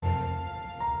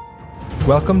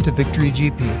Welcome to Victory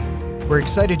GP. We're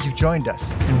excited you've joined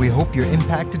us, and we hope you're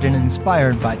impacted and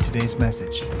inspired by today's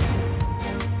message.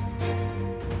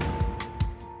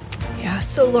 Yeah,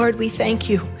 so Lord, we thank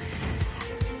you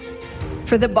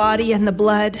for the body and the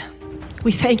blood.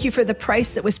 We thank you for the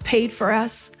price that was paid for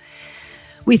us.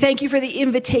 We thank you for the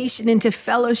invitation into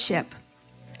fellowship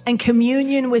and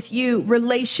communion with you,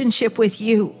 relationship with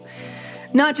you.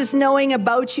 Not just knowing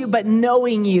about you, but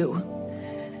knowing you.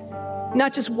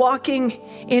 Not just walking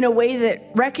in a way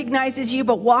that recognizes you,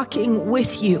 but walking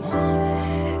with you.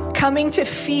 Coming to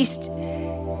feast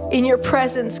in your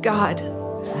presence, God.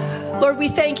 Lord, we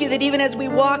thank you that even as we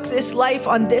walk this life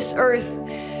on this earth,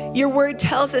 your word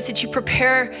tells us that you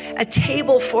prepare a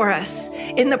table for us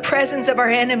in the presence of our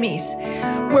enemies,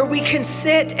 where we can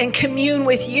sit and commune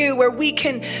with you, where we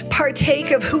can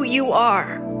partake of who you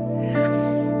are.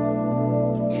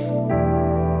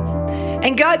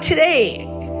 And God, today,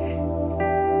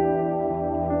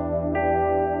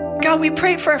 God, we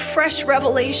pray for a fresh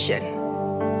revelation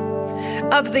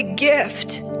of the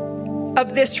gift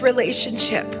of this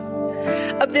relationship,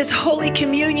 of this holy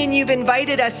communion you've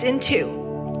invited us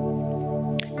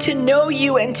into, to know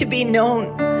you and to be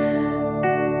known,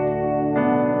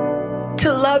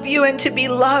 to love you and to be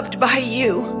loved by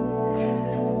you,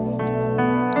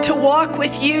 to walk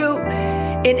with you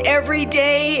in every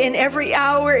day, in every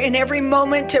hour, in every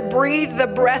moment, to breathe the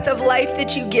breath of life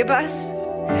that you give us,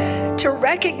 to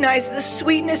recognize the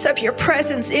sweetness of your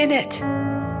presence in it.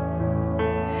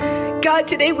 God,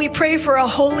 today we pray for a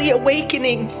holy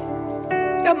awakening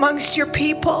amongst your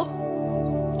people,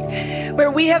 where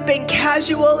we have been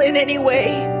casual in any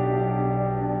way,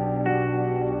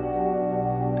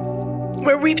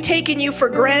 where we've taken you for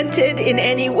granted in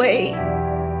any way,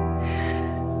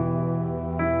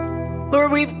 Lord,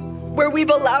 where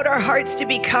we've allowed our hearts to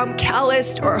become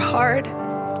calloused or hard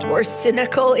or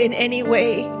cynical in any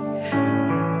way.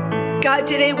 God,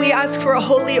 today we ask for a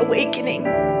holy awakening.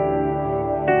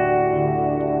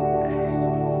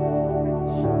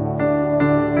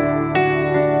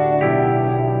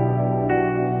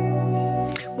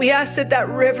 We ask that that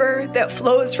river that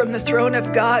flows from the throne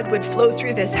of God would flow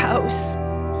through this house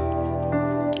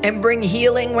and bring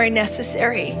healing where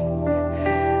necessary.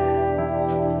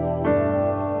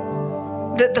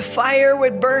 That the fire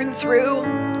would burn through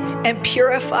and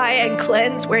purify and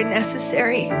cleanse where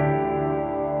necessary.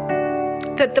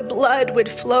 That the blood would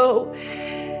flow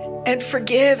and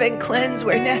forgive and cleanse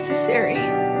where necessary.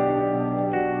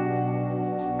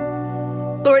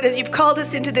 Lord, as you've called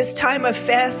us into this time of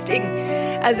fasting,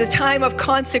 as a time of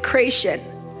consecration,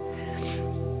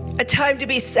 a time to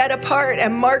be set apart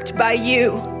and marked by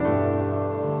you,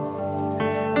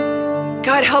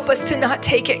 God, help us to not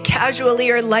take it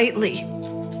casually or lightly.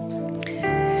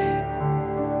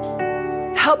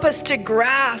 Help us to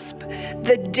grasp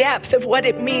the depth of what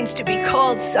it means to be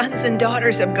called sons and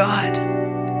daughters of God.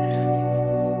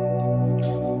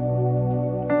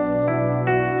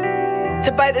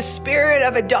 That by the spirit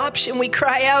of adoption, we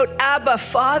cry out, Abba,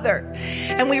 Father,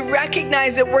 and we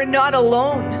recognize that we're not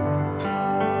alone,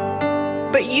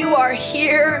 but you are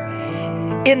here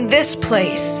in this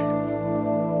place.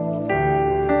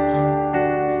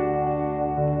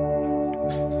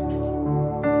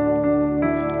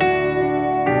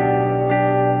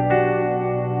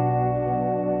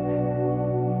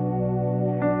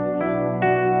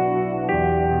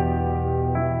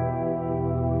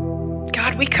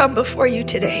 We come before you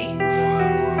today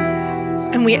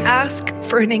and we ask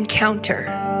for an encounter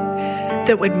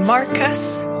that would mark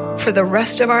us for the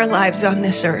rest of our lives on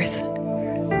this earth.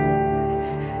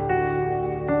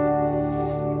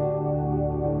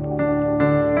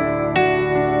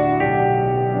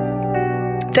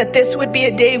 That this would be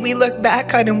a day we look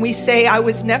back on and we say, I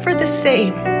was never the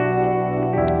same,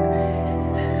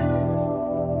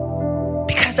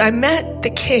 because I met the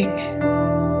King.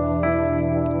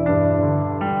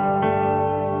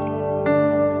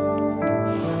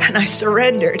 And I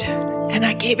surrendered and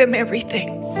I gave him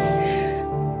everything.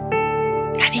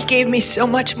 And he gave me so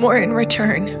much more in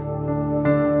return.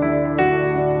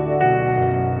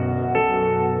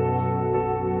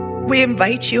 We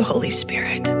invite you, Holy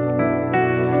Spirit.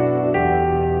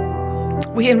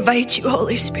 We invite you,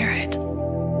 Holy Spirit.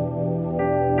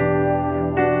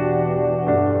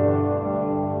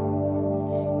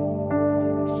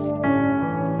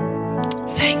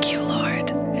 Thank you,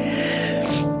 Lord.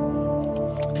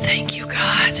 Thank you,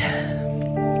 God.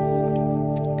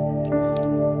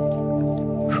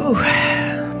 Whew.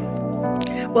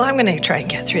 Well, I'm going to try and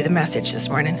get through the message this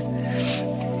morning.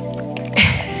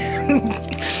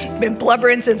 Been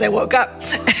blubbering since I woke up.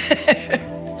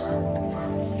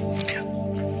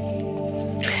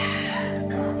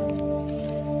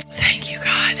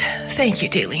 Thank you,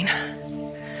 Daleen.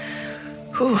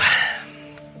 Whew.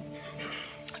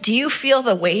 Do you feel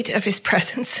the weight of his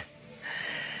presence?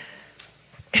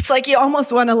 It's like you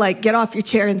almost want to get off your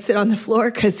chair and sit on the floor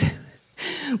because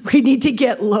we need to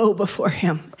get low before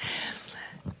him.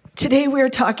 Today we're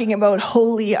talking about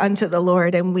holy unto the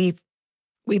Lord, and we've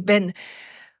been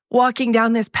walking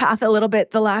down this path a little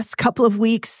bit the last couple of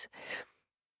weeks.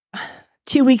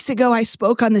 2 weeks ago, I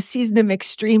spoke on the season of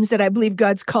extremes that I believe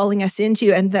God's calling us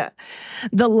into, and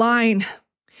the line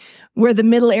where the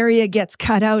middle area gets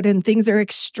cut out and things are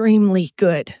extremely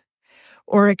good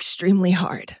or extremely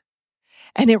hard.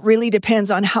 And it really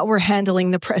depends on how we're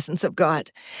handling the presence of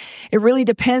God. It really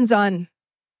depends on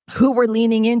who we're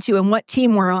leaning into and what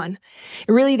team we're on.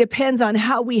 It really depends on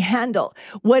how we handle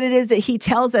what it is that he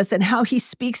tells us and how he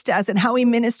speaks to us and how he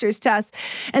ministers to us.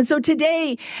 And so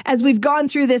today, as we've gone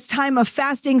through this time of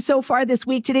fasting so far this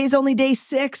week, today's only day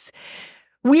 6,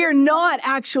 we are not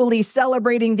actually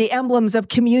celebrating the emblems of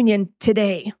communion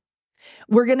today.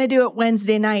 We're going to do it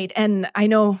Wednesday night. And I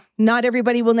know not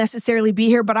everybody will necessarily be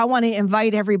here, but I want to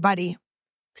invite everybody.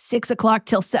 6 o'clock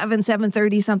till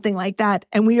 7:30, something like that.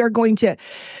 And we are going to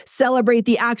celebrate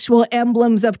the actual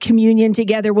emblems of communion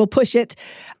together. We'll push it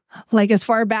as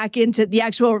far back into the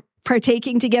actual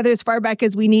partaking together as far back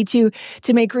as we need to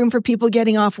make room for people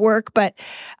getting off work. But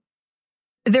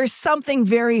there's something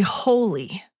very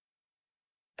holy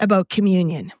about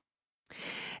communion.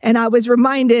 And I was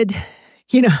reminded,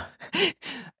 as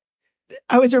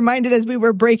we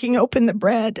were breaking open the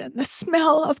bread and the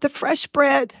smell of the fresh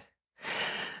bread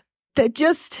that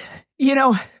just,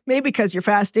 maybe because you're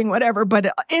fasting, whatever,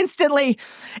 but instantly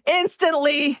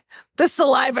the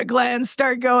saliva glands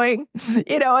start going,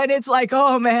 and it's like,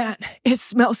 oh man, it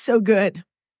smells so good.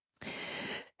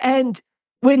 And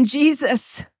when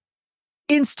Jesus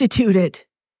instituted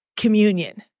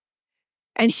communion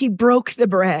and he broke the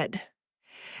bread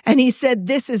and he said,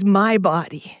 "This is my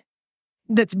body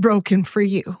that's broken for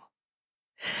you."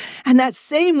 And that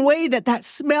same way that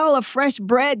smell of fresh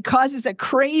bread causes a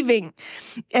craving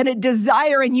and a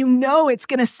desire, and it's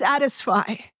going to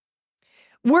satisfy.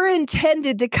 We're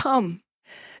intended to come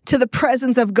to the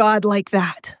presence of God like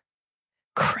that,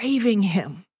 craving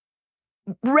him,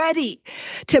 ready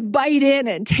to bite in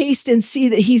and taste and see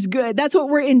that he's good. That's what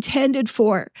we're intended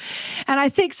for. And I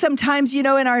think sometimes, in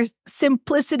our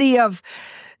simplicity of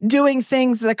doing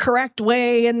things the correct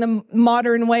way and the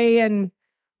modern way and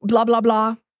blah, blah,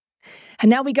 blah. And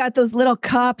now we got those little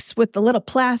cups with the little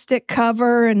plastic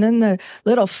cover and then the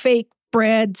little fake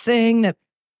bread thing that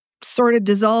sort of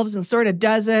dissolves and sort of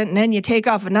doesn't. And then you take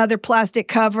off another plastic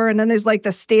cover and then there's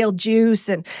the stale juice.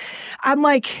 And I'm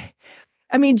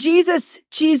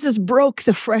Jesus broke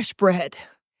the fresh bread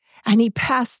and he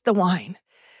passed the wine.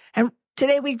 And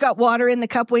today we've got water in the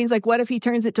cup. Wayne's like, what if he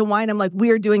turns it to wine? I'm like,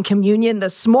 we're doing communion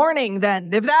this morning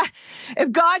then. If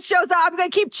God shows up, I'm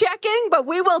going to keep checking, but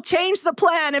we will change the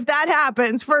plan if that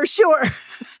happens for sure.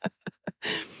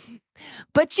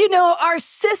 But our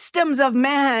systems of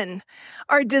man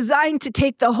are designed to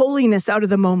take the holiness out of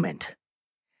the moment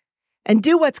and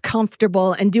do what's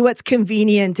comfortable and do what's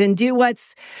convenient and do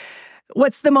what's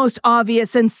the most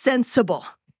obvious and sensible.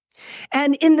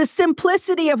 And in the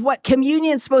simplicity of what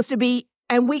communion is supposed to be,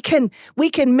 and we can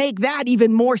make that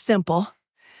even more simple,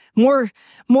 more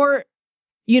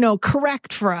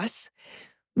correct for us.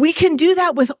 We can do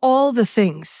that with all the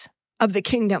things of the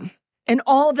kingdom and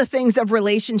all the things of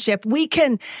relationship. We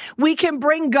can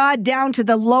bring God down to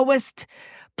the lowest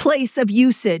place of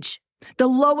usage, the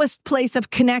lowest place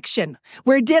of connection.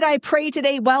 Where did I pray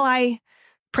today? Well, I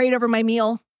prayed over my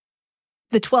meal,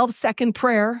 the 12-second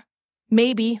prayer.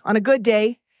 Maybe on a good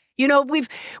day.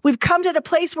 We've come to the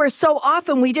place where so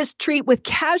often we just treat with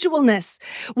casualness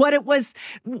what is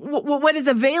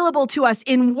available to us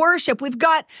in worship. We've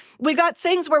got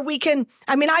things where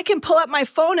I can pull up my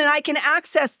phone and I can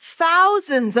access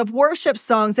thousands of worship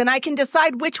songs and I can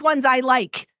decide which ones I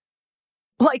like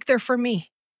they're for me.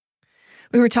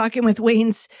 We were talking with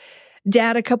Wayne's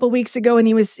dad a couple weeks ago and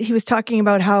he was talking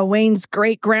about how Wayne's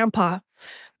great-grandpa,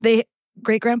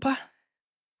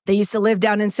 they used to live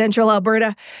down in central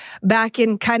Alberta back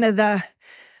in kind of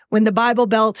when the Bible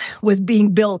Belt was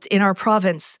being built in our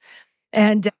province.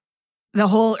 And the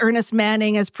whole Ernest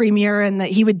Manning as premier and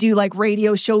that he would do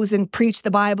radio shows and preach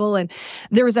the Bible. And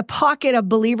there was a pocket of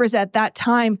believers at that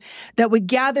time that would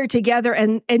gather together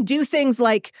and do things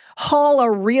like haul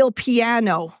a real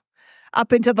piano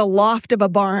up into the loft of a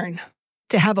barn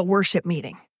to have a worship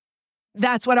meeting.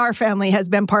 That's what our family has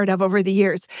been part of over the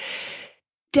years.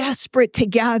 Desperate to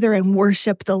gather and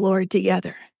worship the Lord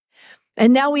together.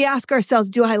 And now we ask ourselves,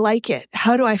 do I like it?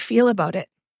 How do I feel about it?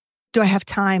 Do I have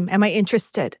time? Am I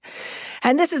interested?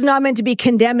 And this is not meant to be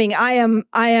condemning. I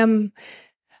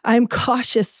am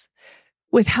cautious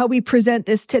with how we present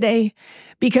this today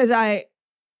because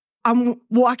I'm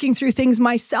walking through things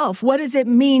myself. What does it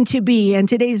mean to be, and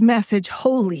today's message,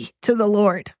 holy to the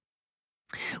Lord?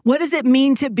 What does it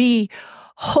mean to be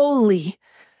holy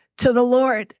to the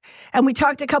Lord? And we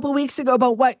talked a couple weeks ago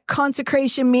about what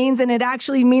consecration means, and it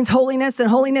actually means holiness, and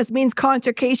holiness means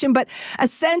consecration, but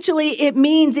essentially it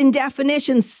means, in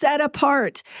definition, set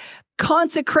apart,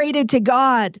 consecrated to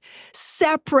God,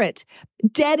 separate,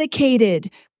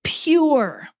 dedicated,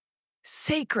 pure,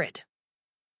 sacred.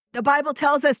 The Bible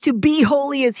tells us to be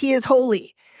holy as he is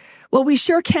holy. Well, we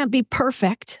sure can't be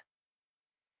perfect.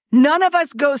 None of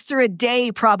us goes through a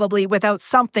day probably without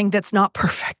something that's not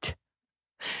perfect.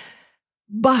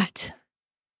 But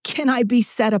can I be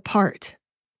set apart?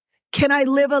 Can I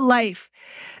live a life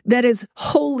that is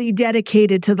wholly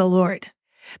dedicated to the Lord?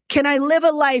 Can I live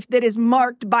a life that is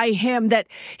marked by him, that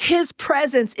his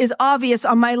presence is obvious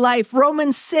on my life?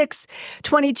 Romans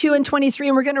 6:22 and 23,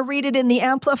 and we're going to read it in the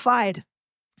Amplified.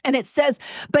 And it says,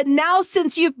 but now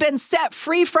since you've been set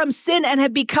free from sin and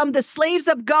have become the slaves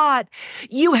of God,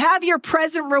 you have your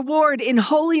present reward in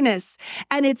holiness,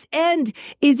 and its end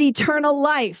is eternal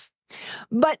life.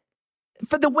 But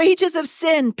for the wages of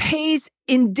sin pays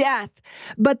in death,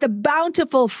 but the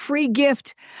bountiful free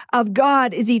gift of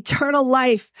God is eternal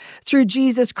life through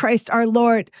Jesus Christ our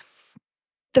Lord.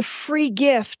 The free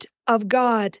gift of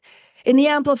God. In the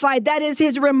Amplified, that is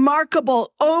his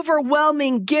remarkable,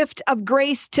 overwhelming gift of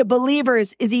grace to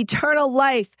believers is eternal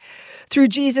life through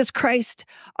Jesus Christ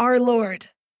our Lord.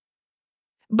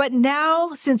 But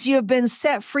now, since you have been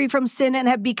set free from sin and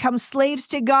have become slaves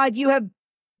to God, you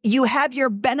have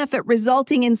your benefit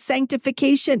resulting in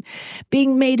sanctification,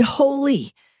 being made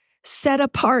holy, set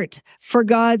apart for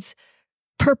God's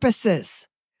purposes,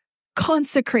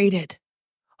 consecrated,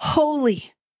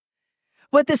 holy.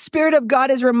 What the Spirit of God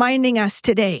is reminding us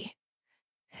today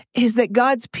is that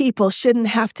God's people shouldn't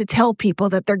have to tell people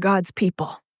that they're God's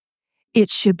people. It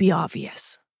should be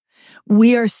obvious.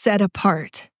 We are set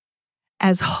apart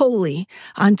as holy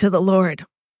unto the Lord.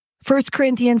 1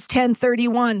 Corinthians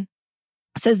 10:31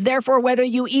 says, therefore, whether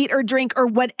you eat or drink or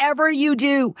whatever you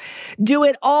do, do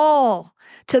it all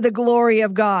to the glory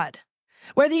of God.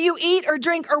 Whether you eat or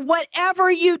drink or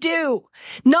whatever you do,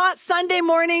 not Sunday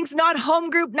mornings, not home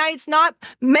group nights, not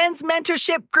men's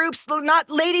mentorship groups, not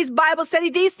ladies' Bible study.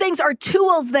 These things are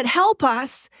tools that help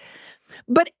us,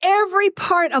 but every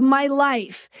part of my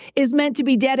life is meant to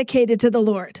be dedicated to the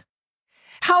Lord.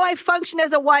 How I function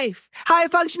as a wife, how I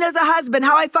function as a husband,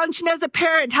 how I function as a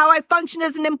parent, how I function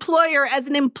as an employer, as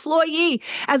an employee,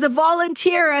 as a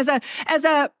volunteer, as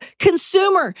a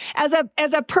consumer, as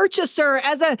a purchaser,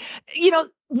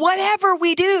 whatever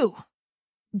we do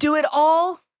it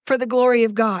all for the glory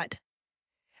of God.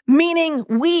 Meaning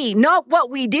we, not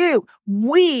what we do,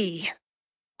 we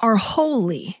are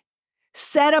holy,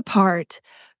 set apart,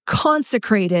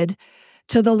 consecrated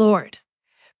to the Lord.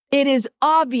 It is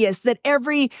obvious that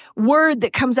every word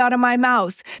that comes out of my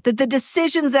mouth, that the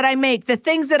decisions that I make, the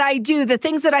things that I do, the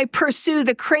things that I pursue,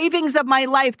 the cravings of my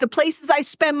life, the places I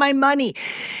spend my money,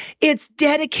 it's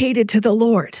dedicated to the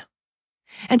Lord.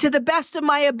 And to the best of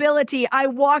my ability, I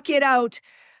walk it out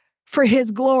for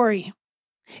his glory.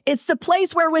 It's the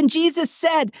place where when Jesus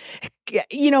said,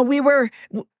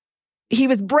 he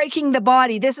was breaking the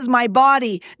body. This is my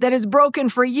body that is broken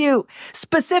for you.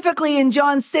 Specifically in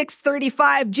John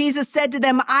 6:35, Jesus said to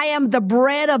them, I am the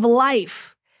bread of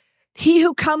life. He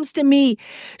who comes to me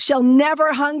shall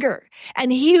never hunger,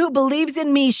 and he who believes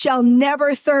in me shall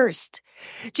never thirst.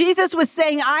 Jesus was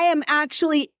saying, I am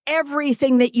actually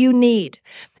everything that you need.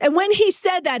 And when he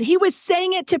said that, he was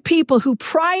saying it to people who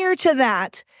prior to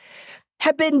that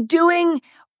had been doing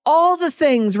all the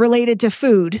things related to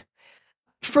food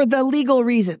for the legal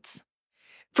reasons.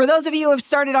 For those of you who have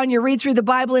started on your Read Through the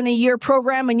Bible in a Year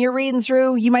program and you're reading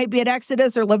through, you might be at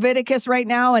Exodus or Leviticus right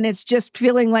now, and it's just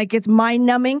feeling like it's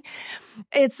mind-numbing.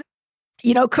 It's,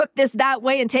 cook this that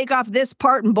way and take off this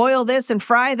part and boil this and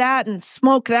fry that and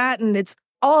smoke that, and it's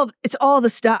all the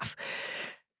stuff.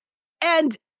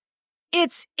 And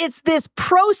it's this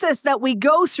process that we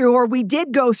go through, or we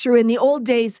did go through in the old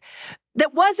days,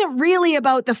 that wasn't really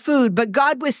about the food, but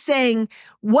God was saying,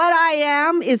 what I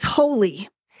am is holy,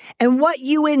 and what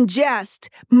you ingest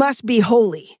must be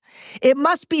holy. It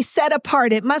must be set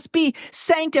apart. It must be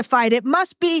sanctified. It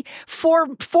must be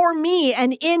for me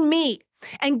and in me.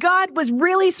 And God was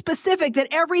really specific that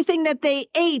everything that they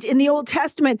ate in the Old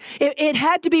Testament, it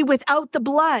had to be without the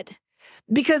blood.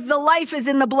 because the life is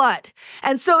in the blood.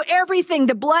 And so everything,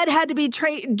 the blood had to be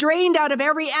drained out of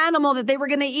every animal that they were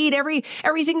going to eat,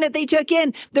 everything that they took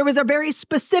in. There was a very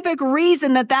specific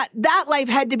reason that life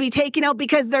had to be taken out,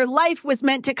 because their life was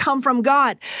meant to come from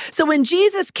God. So when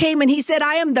Jesus came and he said,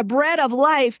 I am the bread of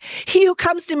life, he who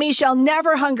comes to me shall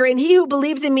never hunger, and he who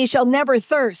believes in me shall never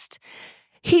thirst.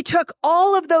 He took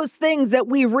all of those things that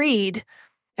we read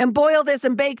and boil this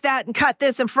and bake that and cut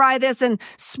this and fry this and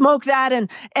smoke that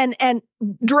and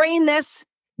drain this.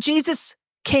 Jesus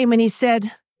came and he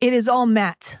said, it is all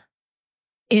met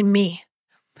in me.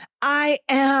 I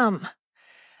am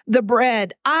the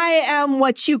bread. I am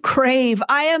what you crave.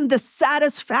 I am the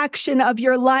satisfaction of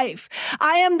your life.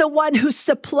 I am the one who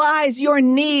supplies your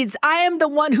needs. I am the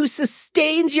one who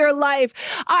sustains your life.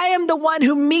 I am the one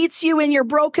who meets you in your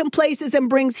broken places and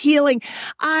brings healing.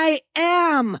 I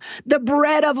am the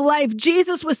bread of life.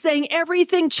 Jesus was saying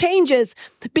everything changes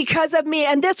because of me.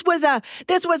 And this was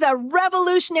a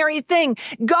revolutionary thing.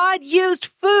 God used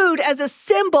food as a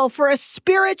symbol for a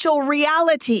spiritual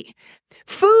reality.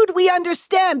 Food we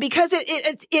understand because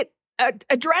it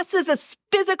addresses a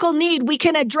physical need. We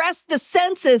can address the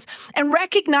senses and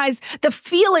recognize the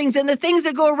feelings and the things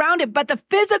that go around it. But the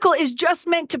physical is just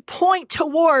meant to point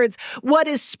towards what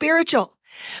is spiritual.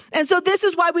 And so this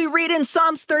is why we read in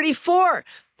Psalms 34,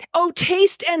 oh,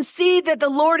 taste and see that the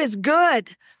Lord is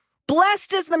good.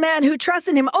 Blessed is the man who trusts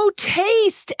in him. Oh,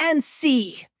 taste and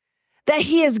see that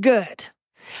he is good.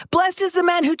 Blessed is the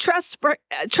man who trusts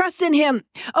in him.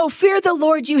 Oh, fear the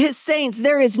Lord, you his saints.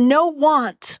 There is no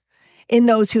want in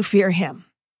those who fear him.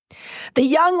 The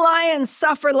young lions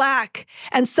suffer lack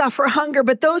and suffer hunger,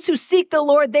 but those who seek the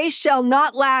Lord, they shall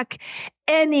not lack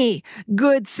any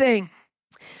good thing.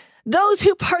 Those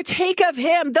who partake of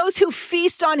him, those who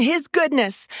feast on his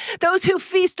goodness, those who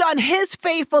feast on his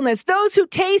faithfulness, those who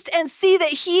taste and see that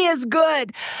he is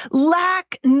good,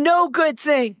 lack no good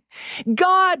thing.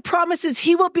 God promises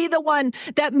he will be the one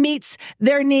that meets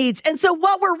their needs. And so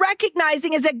what we're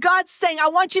recognizing is that God's saying, I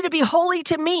want you to be holy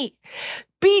to me.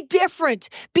 Be different,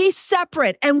 be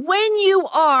separate. And when you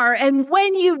are, and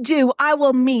when you do, I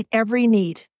will meet every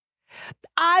need.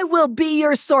 I will be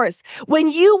your source.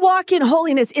 When you walk in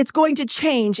holiness, it's going to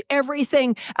change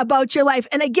everything about your life.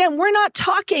 And again, we're not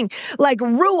talking like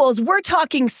rules. We're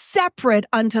talking separate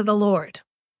unto the Lord.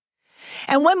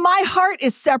 And when my heart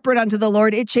is separate unto the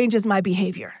Lord, it changes my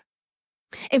behavior.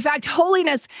 In fact,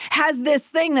 holiness has this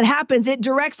thing that happens. It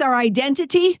directs our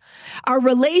identity, our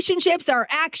relationships, our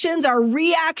actions, our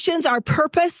reactions, our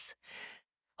purpose.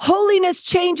 Holiness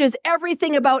changes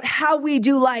everything about how we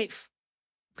do life.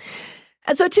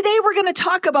 And so today we're going to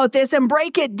talk about this and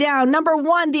break it down. Number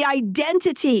one, the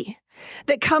identity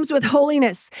that comes with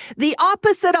holiness. The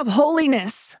opposite of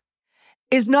holiness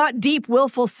is not deep,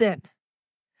 willful sin.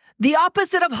 The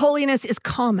opposite of holiness is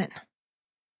common.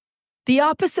 The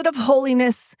opposite of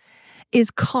holiness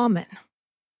is common.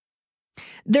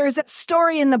 There's a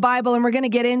story in the Bible, and we're going to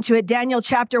get into it, Daniel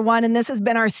chapter 1, and this has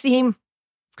been our theme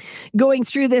going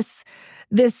through this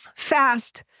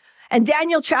fast. And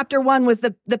Daniel chapter 1 was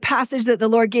the passage that the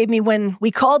Lord gave me when we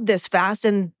called this fast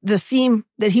and the theme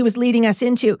that he was leading us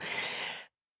into.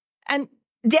 And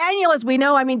Daniel, as we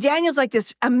know, Daniel's like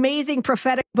this amazing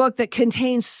prophetic book that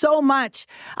contains so much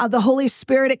of the Holy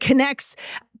Spirit. It connects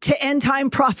to end time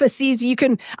prophecies. You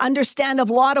can understand a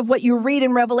lot of what you read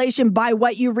in Revelation by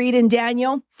what you read in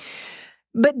Daniel.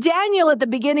 But Daniel, at the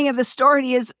beginning of the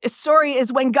story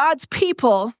is when God's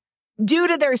people, due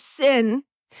to their sin,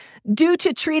 due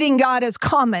to treating God as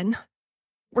common,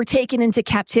 were taken into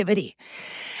captivity.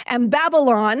 And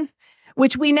Babylon,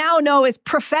 which we now know is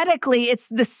prophetically, it's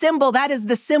the symbol, that is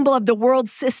the symbol of the world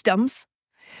systems.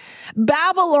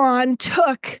 Babylon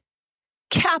took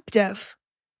captive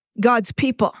God's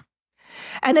people.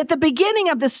 And at the beginning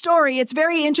of the story, it's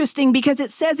very interesting because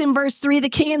it says in verse 3, the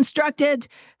king instructed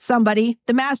somebody,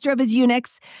 the master of his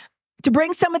eunuchs, to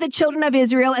bring some of the children of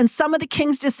Israel and some of the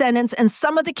king's descendants and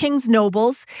some of the king's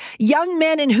nobles, young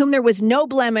men in whom there was no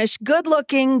blemish,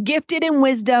 good-looking, gifted in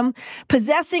wisdom,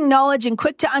 possessing knowledge and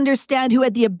quick to understand, who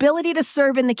had the ability to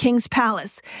serve in the king's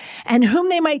palace, and whom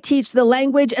they might teach the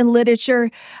language and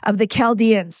literature of the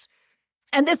Chaldeans.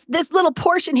 And this little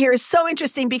portion here is so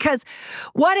interesting because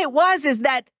what it was is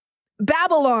that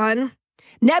Babylon,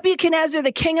 Nebuchadnezzar,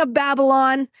 the king of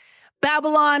Babylon,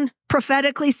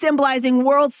 prophetically symbolizing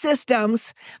world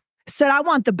systems, said, I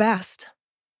want the best.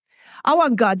 I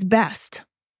want God's best.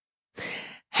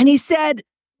 And he said,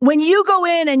 when you go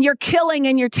in and you're killing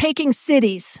and you're taking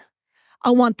cities, I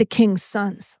want the king's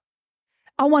sons.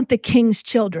 I want the king's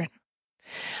children.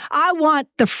 I want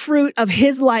the fruit of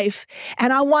his life,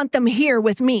 and I want them here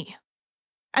with me.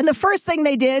 And the first thing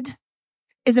they did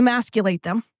is emasculate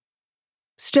them,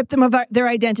 strip them of their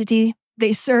identity.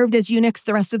 They served as eunuchs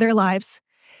the rest of their lives,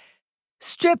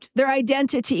 stripped their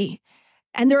identity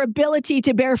and their ability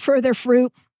to bear further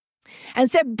fruit, and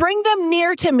said, bring them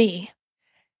near to me,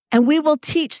 and we will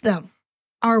teach them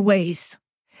our ways.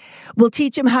 We'll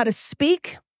teach them how to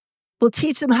speak. We'll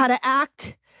teach them how to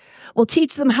act. We'll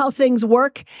teach them how things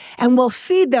work, and we'll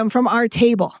feed them from our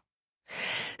table.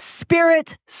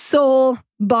 Spirit, soul,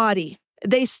 body.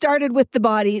 They started with the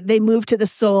body. They moved to the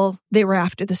soul. They were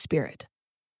after the spirit.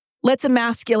 Let's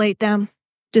emasculate them,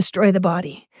 destroy the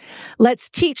body. Let's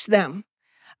teach them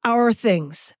our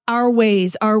things, our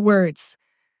ways, our words.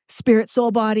 Spirit,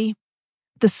 soul, body.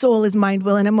 The soul is mind,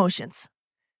 will, and emotions.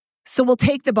 So we'll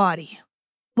take the body.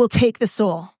 We'll take the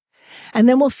soul. And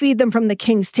then we'll feed them from the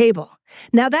king's table.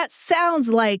 Now that sounds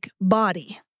like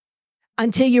body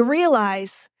until you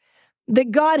realize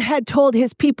that God had told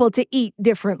his people to eat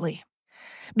differently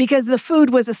because the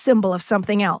food was a symbol of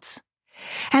something else.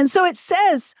 And so it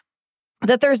says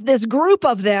that there's this group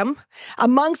of them.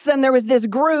 Amongst them, there was this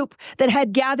group that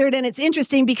had gathered. And it's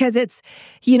interesting because it's,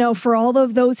 for all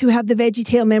of those who have the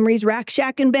VeggieTale memories,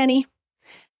 Shadrach and Benny,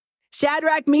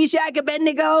 Shadrach, Meshach,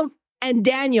 Abednego, and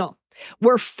Daniel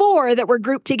were 4 that were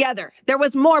grouped together. There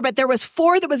was more, but there was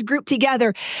 4 that was grouped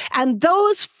together. And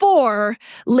those 4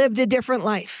 lived a different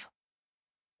life.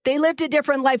 They lived a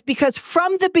different life because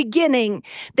from the beginning,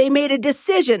 they made a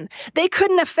decision. They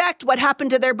couldn't affect what happened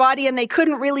to their body, and they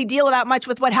couldn't really deal that much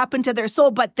with what happened to their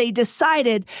soul, but they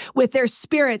decided with their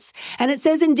spirits. And it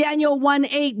says in Daniel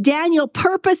 1:8, Daniel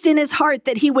purposed in his heart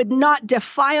that he would not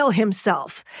defile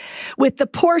himself with the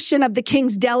portion of the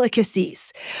king's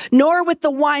delicacies, nor with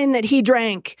the wine that he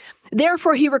drank.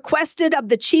 Therefore, he requested of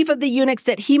the chief of the eunuchs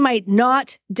that he might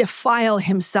not defile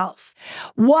himself.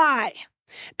 Why?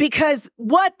 Because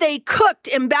what they cooked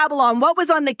in Babylon, what was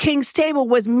on the king's table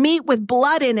was meat with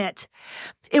blood in it.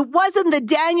 It wasn't that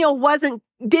Daniel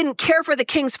didn't care for the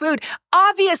king's food.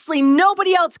 Obviously,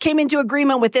 nobody else came into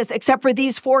agreement with this except for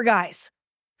these 4 guys.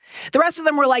 The rest of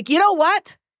them were like, you know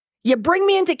what? You bring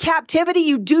me into captivity.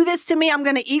 You do this to me. I'm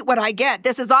going to eat what I get.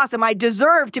 This is awesome. I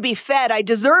deserve to be fed. I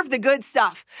deserve the good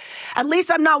stuff. At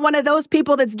least I'm not one of those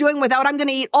people that's doing without. I'm going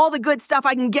to eat all the good stuff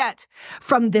I can get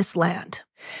from this land.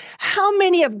 How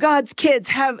many of God's kids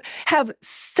have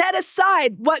set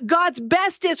aside what God's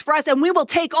best is for us, and we will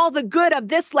take all the good of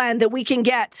this land that we can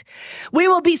get? We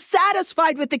will be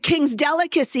satisfied with the king's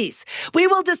delicacies. We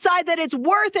will decide that it's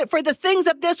worth it for the things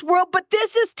of this world, but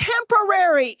this is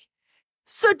temporary.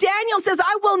 So Daniel says,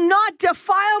 I will not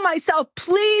defile myself.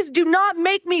 Please do not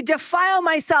make me defile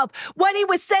myself. What he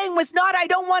was saying was not, I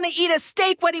don't want to eat a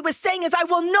steak. What he was saying is, I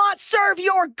will not serve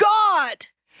your God.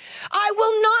 I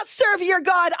will not serve your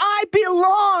God. I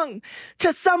belong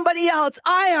to somebody else.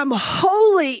 I am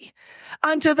holy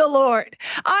unto the Lord.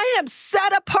 I am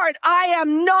set apart. I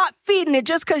am not feeding it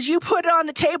just because you put it on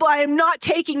the table. I am not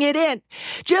taking it in.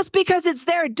 Just because it's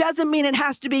there doesn't mean it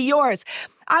has to be yours.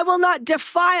 I will not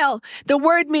defile. The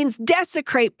word means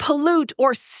desecrate, pollute,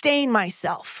 or stain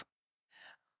myself.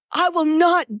 I will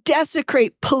not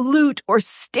desecrate, pollute, or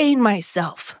stain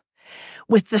myself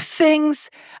with the things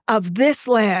of this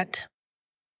land.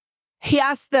 He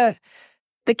asked the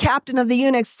captain of the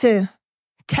eunuchs to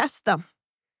test them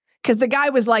because the guy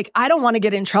was like, I don't want to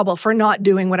get in trouble for not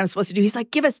doing what I'm supposed to do. He's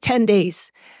like, give us 10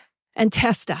 days and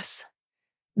test us.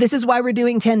 This is why we're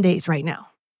doing 10 days right now,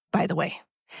 by the way.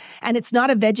 And it's not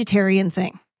a vegetarian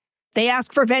thing. They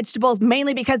ask for vegetables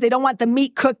mainly because they don't want the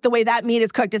meat cooked the way that meat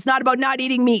is cooked. It's not about not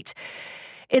eating meat.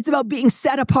 It's about being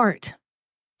set apart.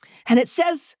 And it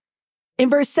says in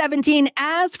verse 17,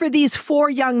 as for these 4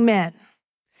 young men,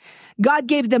 God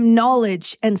gave them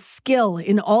knowledge and skill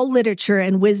in all literature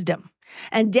and wisdom.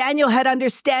 And Daniel had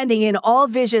understanding in all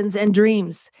visions and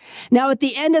dreams. Now, at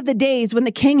the end of the days, when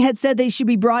the king had said they should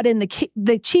be brought in,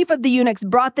 the chief of the eunuchs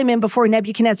brought them in before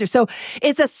Nebuchadnezzar. So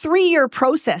it's a 3-year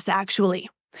process, actually.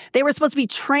 They were supposed to be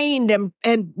trained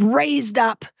and raised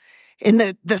up in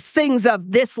the things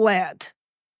of this land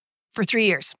for 3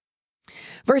 years.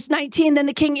 Verse 19, then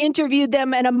the king interviewed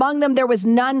them, and among them there was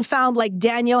none found like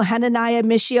Daniel, Hananiah,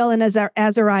 Mishael, and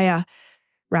Azariah,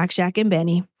 Shadrach, and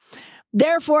Benny.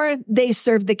 Therefore, they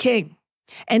served the king.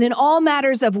 And in all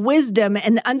matters of wisdom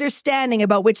and understanding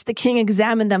about which the king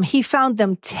examined them, he found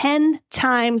them 10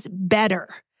 times better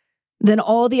than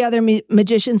all the other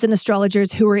magicians and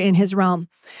astrologers who were in his realm.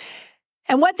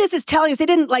 And what this is telling us, they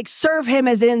didn't serve him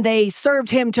as in they served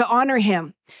him to honor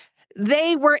him.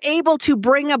 They were able to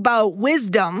bring about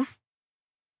wisdom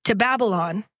to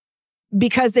Babylon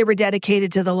because they were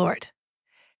dedicated to the Lord.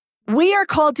 We are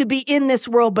called to be in this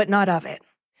world, but not of it.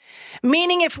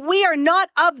 Meaning if we are not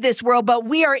of this world, but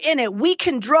we are in it, we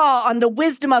can draw on the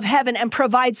wisdom of heaven and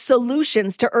provide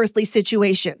solutions to earthly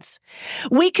situations.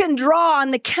 We can draw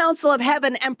on the counsel of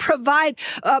heaven and provide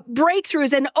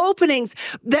breakthroughs and openings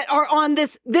that are on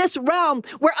this realm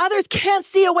where others can't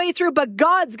see a way through, but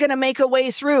God's going to make a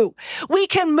way through. We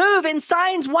can move in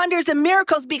signs, wonders, and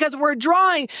miracles because we're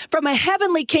drawing from a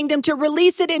heavenly kingdom to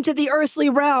release it into the earthly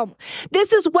realm.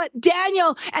 This is what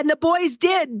Daniel and the boys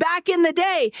did back in the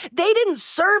day. They didn't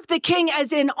serve the king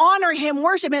as in honor him,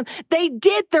 worship him. They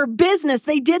did their business.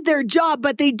 They did their job,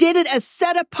 but they did it as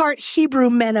set apart Hebrew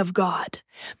men of God.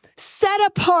 Set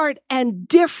apart and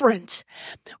different.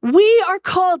 We are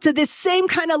called to this same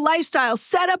kind of lifestyle,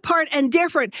 set apart and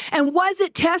different. And was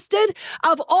it tested?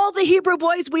 Of all the Hebrew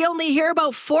boys, we only hear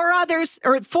about four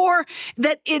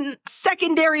that in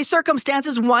secondary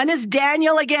circumstances. One is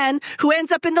Daniel again, who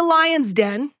ends up in the lion's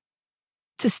den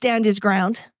to stand his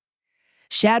ground.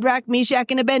 Shadrach,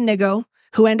 Meshach, and Abednego,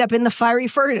 who end up in the fiery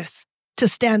furnace to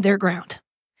stand their ground.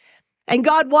 And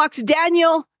God walks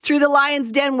Daniel through the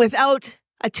lion's den without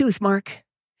a tooth mark.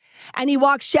 And he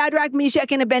walks Shadrach,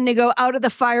 Meshach, and Abednego out of the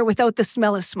fire without the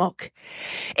smell of smoke.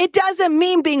 It doesn't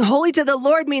mean being holy to the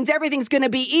Lord means everything's going to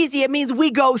be easy. It means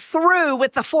we go through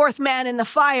with the fourth man in the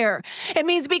fire. It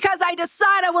means because I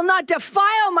decide I will not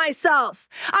defile myself.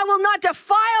 I will not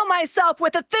defile myself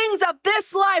with the things of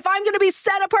this life. I'm going to be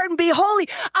set apart and be holy.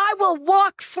 I will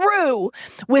walk through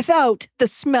without the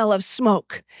smell of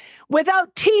smoke.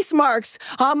 Without teeth marks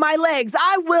on my legs.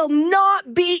 I will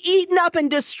not be eaten up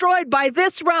and destroyed by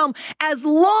this realm as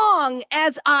long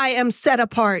as I am set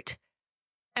apart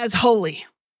as holy.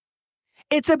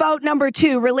 It's about number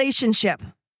 2, relationship.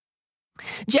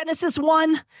 Genesis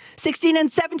 1:16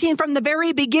 and 17, from the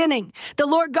very beginning, the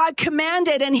Lord God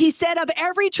commanded, and he said, of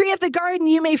every tree of the garden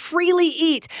you may freely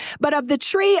eat, but of the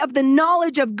tree of the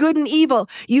knowledge of good and evil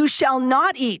you shall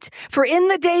not eat, for in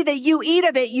the day that you eat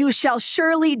of it, you shall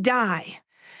surely die.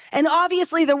 And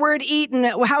obviously the word eat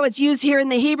and how it's used here in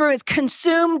the Hebrew is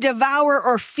consume, devour,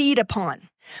 or feed upon.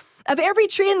 Of every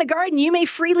tree in the garden, you may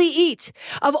freely eat.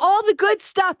 Of all the good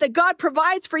stuff that God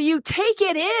provides for you, take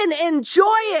it in,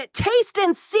 enjoy it, taste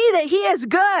and see that he is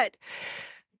good.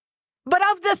 But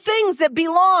of the things that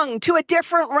belong to a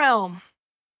different realm,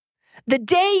 the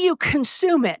day you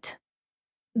consume it,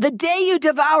 the day you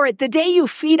devour it, the day you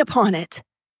feed upon it,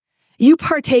 you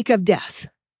partake of death.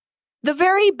 The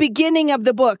very beginning of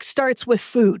the book starts with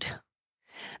food.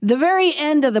 The very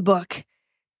end of the book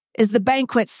is the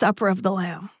banquet supper of the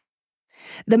Lamb.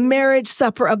 The marriage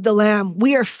supper of the Lamb.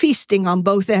 We are feasting on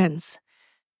both ends.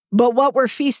 But what we're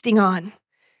feasting on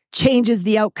changes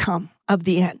the outcome of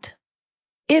the end.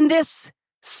 In this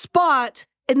spot,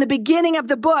 in the beginning of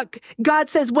the book, God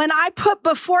says, when I put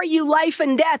before you life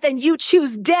and death and you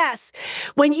choose death,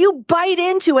 when you bite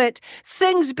into it,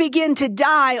 things begin to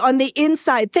die on the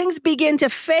inside. Things begin to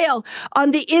fail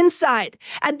on the inside.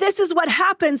 And this is what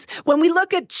happens when we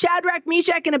look at Shadrach,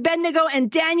 Meshach, and Abednego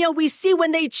and Daniel. We see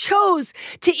when they chose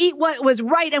to eat what was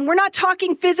right. And we're not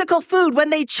talking physical food. When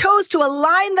they chose to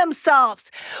align themselves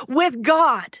with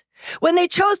God. When they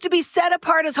chose to be set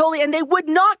apart as holy, and they would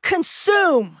not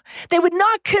consume the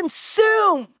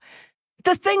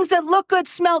things that look good,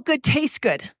 smell good, taste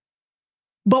good,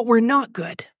 but were not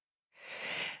good.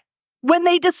 When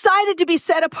they decided to be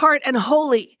set apart and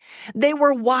holy, they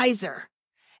were wiser,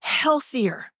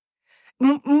 healthier,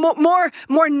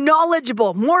 more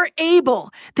knowledgeable, more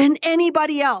able than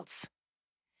anybody else.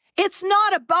 It's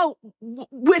not about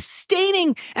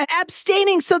withstanding and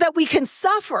abstaining so that we can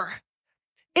suffer.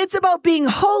 It's about being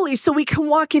holy so we can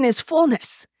walk in his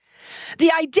fullness.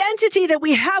 The identity that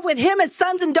we have with him as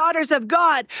sons and daughters of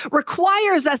God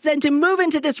requires us then to move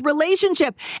into this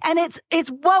relationship. And it's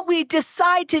what we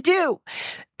decide to do.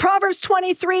 Proverbs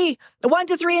 23,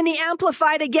 1-3 in the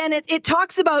Amplified, again, it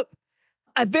talks about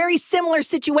a very similar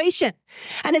situation.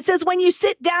 And it says, when you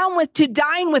sit down to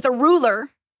dine with a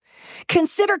ruler,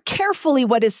 consider carefully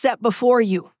what is set before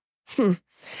you.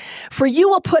 For you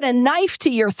will put a knife to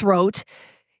your throat.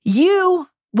 You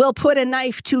will put a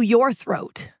knife to your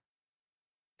throat.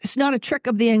 It's not a trick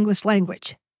of the English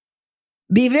language.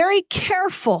 Be very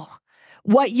careful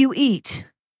what you eat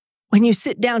when you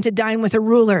sit down to dine with a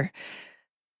ruler.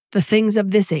 The things of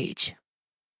this age,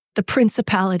 the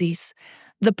principalities,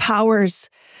 the powers,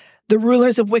 the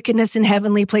rulers of wickedness in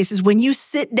heavenly places. When you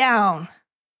sit down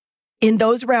in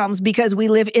those realms, because we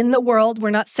live in the world,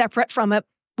 we're not separate from it.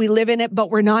 We live in it,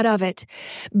 but we're not of it.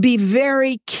 Be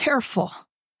very careful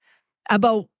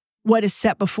about what is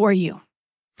set before you.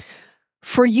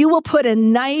 For you will put a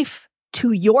knife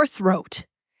to your throat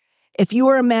if you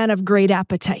are a man of great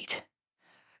appetite.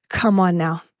 Come on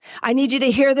now. I need you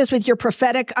to hear this with your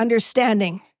prophetic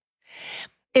understanding.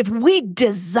 If we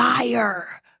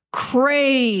desire,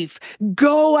 crave,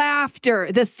 go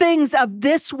after the things of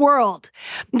this world,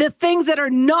 the things that are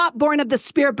not born of the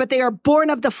Spirit, but they are born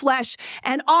of the flesh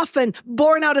and often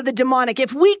born out of the demonic.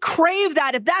 If we crave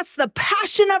that, if that's the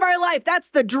passion of our life, that's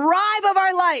the drive of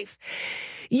our life,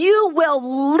 you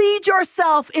will lead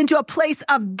yourself into a place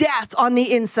of death on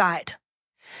the inside.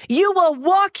 You will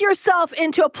walk yourself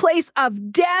into a place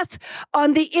of death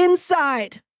on the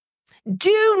inside.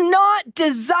 Do not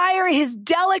desire his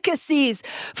delicacies,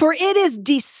 for it is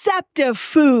deceptive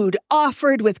food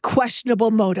offered with questionable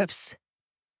motives.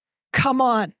 Come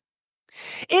on.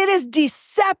 It is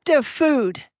deceptive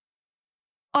food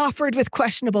offered with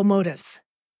questionable motives.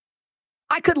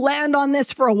 I could land on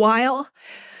this for a while,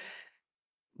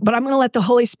 but I'm going to let the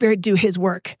Holy Spirit do his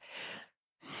work.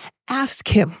 Ask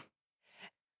him.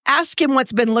 Ask him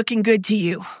what's been looking good to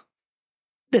you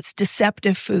that's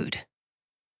deceptive food.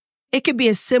 It could be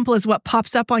as simple as what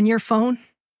pops up on your phone.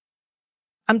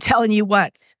 I'm telling you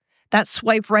what, that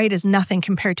swipe right is nothing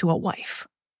compared to a wife.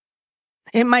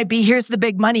 It might be, here's the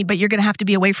big money, but you're going to have to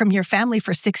be away from your family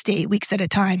for 6 to 8 weeks at a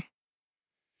time.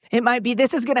 It might be,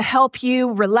 this is going to help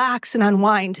you relax and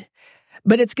unwind,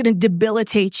 but it's going to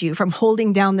debilitate you from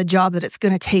holding down the job that it's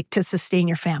going to take to sustain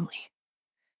your family.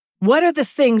 What are the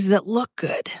things that look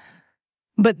good,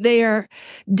 but they are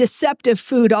deceptive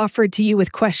food offered to you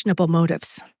with questionable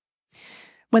motives?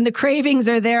 When the cravings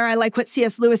are there, I like what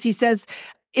C.S. Lewis, he says,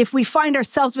 if we find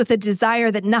ourselves with a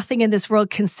desire that nothing in this world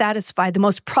can satisfy, the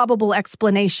most probable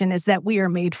explanation is that we are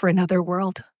made for another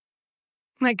world.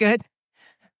 Isn't that good?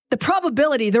 The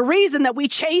probability, the reason that we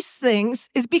chase things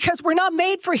is because we're not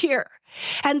made for here.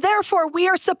 And therefore, we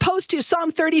are supposed to,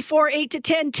 Psalm 34,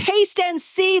 8-10, taste and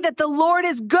see that the Lord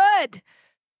is good.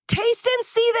 Taste and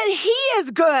see that he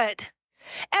is good.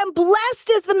 And blessed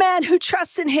is the man who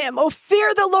trusts in him. Oh,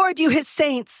 fear the Lord, you his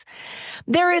saints.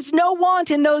 There is no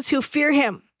want in those who fear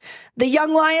him. The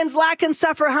young lions lack and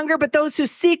suffer hunger, but those who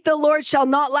seek the Lord shall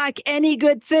not lack any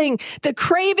good thing. The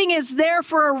craving is there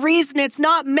for a reason. It's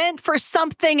not meant for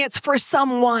something. It's for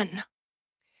someone.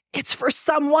 It's for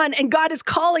someone. And God is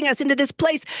calling us into this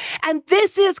place. And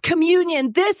this is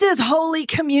communion. This is holy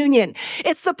communion.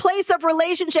 It's the place of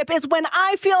relationship. It's when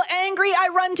I feel angry, I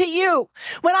run to you.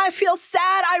 When I feel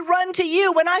sad, I run to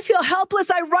you. When I feel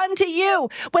helpless, I run to you.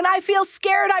 When I feel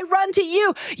scared, I run to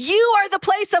you. You are the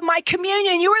place of my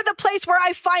communion. You are the place where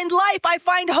I find life. I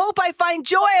find hope. I find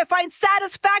joy. I find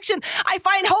satisfaction. I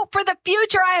find hope for the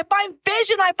future. I find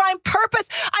vision. I find purpose.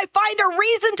 I find a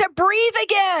reason to breathe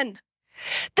again.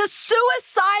 The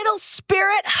suicidal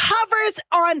spirit hovers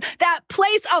on that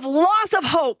place of loss of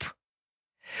hope.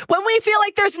 When we feel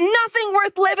like there's nothing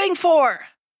worth living for,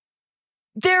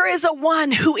 there is a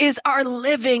one who is our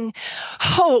living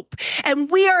hope. And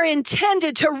we are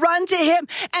intended to run to him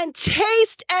and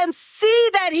taste and see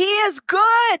that he is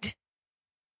good.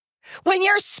 When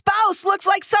your spouse looks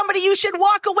like somebody you should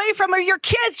walk away from, or your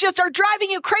kids just are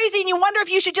driving you crazy and you wonder if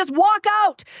you should just walk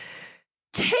out,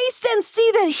 taste and see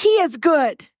that he is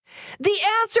good. The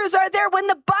answers are there when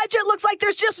the budget looks like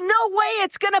there's just no way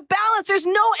it's going to balance. There's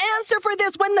no answer for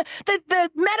this. When the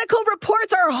medical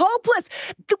reports are hopeless,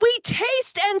 we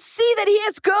taste and see that he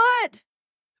is good.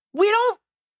 We don't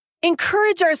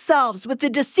encourage ourselves with the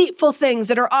deceitful things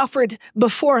that are offered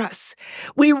before us.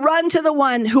 We run to the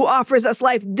one who offers us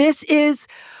life. This is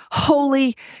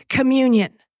holy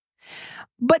communion.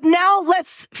 But now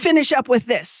let's finish up with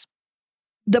this.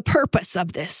 The purpose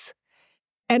of this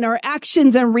and our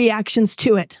actions and reactions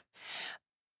to it.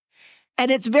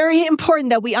 And it's very important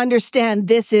that we understand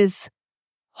this is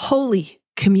holy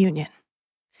communion.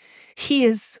 He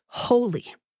is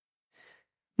holy.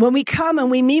 When we come and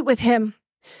we meet with him,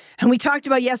 and we talked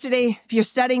about yesterday, if you're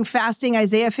studying fasting,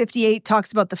 Isaiah 58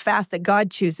 talks about the fast that God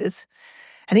chooses.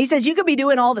 And he says, you could be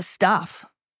doing all the stuff.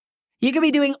 You could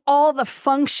be doing all the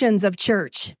functions of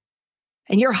church,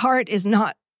 and your heart is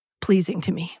not pleasing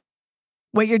to me.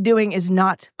 What you're doing is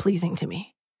not pleasing to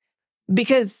me,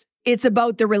 because it's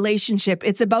about the relationship.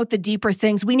 It's about the deeper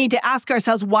things. We need to ask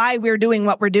ourselves why we're doing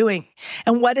what we're doing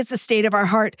and what is the state of our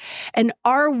heart. And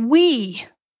are we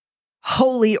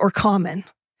holy or common?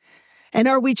 And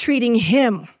are we treating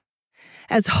him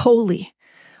as holy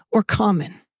or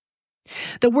common?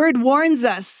 The word warns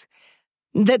us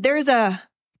that there's a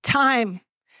time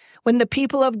when the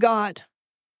people of God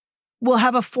will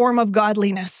have a form of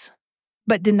godliness,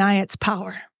 but deny its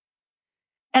power.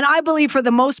 And I believe for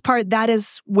the most part, that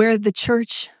is where the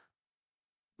church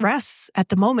rests at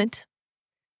the moment,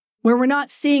 where we're not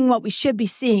seeing what we should be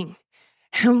seeing.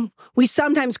 And we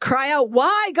sometimes cry out,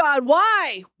 why, God?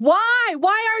 Why? Why?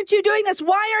 Why aren't you doing this?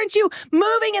 Why aren't you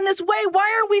moving in this way?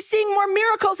 Why are we seeing more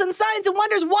miracles and signs and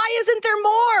wonders? Why isn't there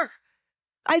more?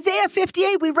 Isaiah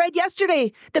 58, we read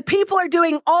yesterday, the people are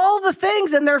doing all the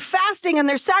things and they're fasting and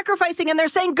they're sacrificing and they're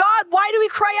saying, God, why do we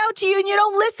cry out to you and you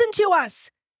don't listen to us?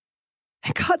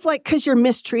 And God's like, because you're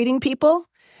mistreating people,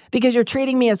 because you're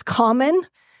treating me as common,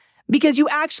 because you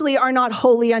actually are not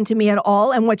holy unto me at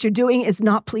all, and what you're doing is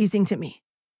not pleasing to me.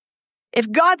 If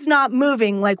God's not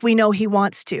moving like we know he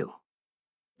wants to,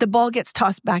 the ball gets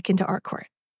tossed back into our court.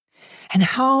 And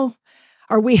how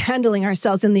are we handling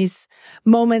ourselves in these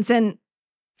moments? And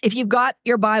if you've got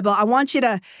your Bible, I want you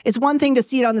to, it's one thing to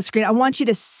see it on the screen. I want you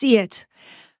to see it.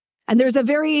 And there's a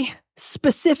very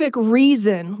specific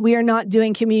reason we are not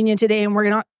doing communion today, and we're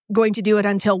not going to do it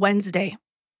until Wednesday.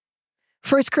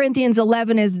 1 Corinthians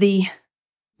 11 is the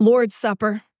Lord's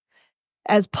Supper,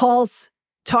 as Paul's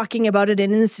talking about it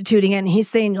and instituting it, and he's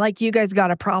saying, like, you guys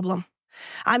got a problem.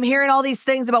 I'm hearing all these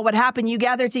things about what happened. You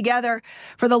gather together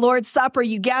for the Lord's Supper.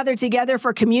 You gather together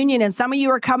for communion. And some of you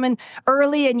are coming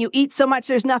early and you eat so much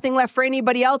there's nothing left for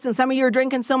anybody else. And some of you are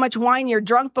drinking so much wine, you're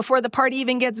drunk before the party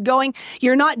even gets going.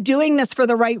 You're not doing this for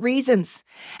the right reasons.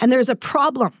 And there's a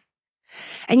problem.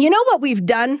 And you know what we've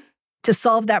done to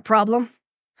solve that problem?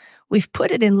 We've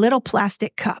put it in little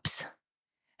plastic cups.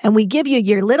 And we give you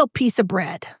your little piece of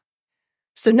bread.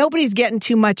 So nobody's getting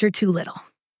too much or too little.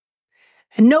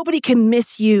 And nobody can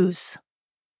misuse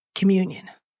communion.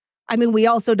 I mean, we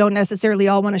also don't necessarily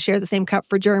all want to share the same cup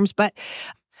for germs, but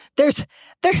there's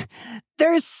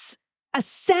a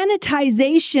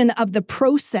sanitization of the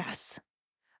process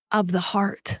of the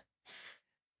heart.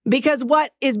 Because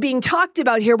what is being talked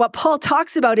about here, what Paul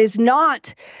talks about is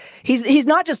not, he's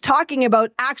not just talking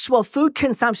about actual food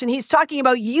consumption. He's talking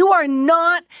about you are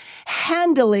not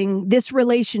handling this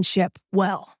relationship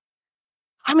well.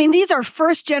 I mean, these are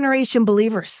first generation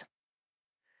believers.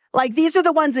 Like, these are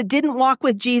the ones that didn't walk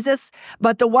with Jesus,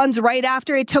 but the ones right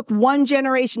after. It took one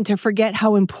generation to forget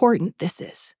how important this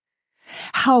is,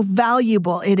 how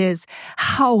valuable it is,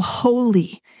 how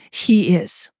holy he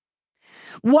is.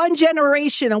 One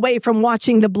generation away from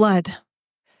watching the blood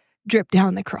drip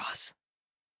down the cross.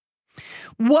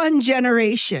 One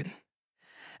generation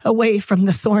away from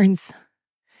the thorns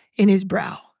in his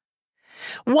brow.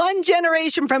 One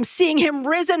generation from seeing him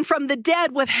risen from the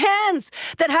dead with hands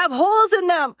that have holes in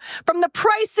them from the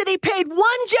price that he paid.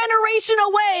 One generation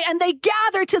away, and they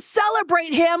gather to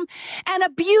celebrate him and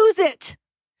abuse it.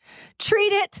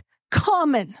 Treat it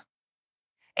common.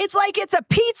 It's like it's a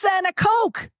pizza and a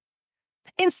Coke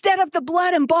instead of the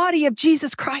blood and body of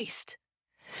Jesus Christ,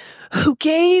 who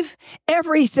gave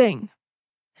everything.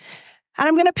 And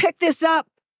I'm going to pick this up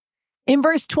in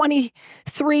verse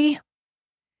 23,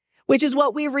 which is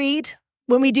what we read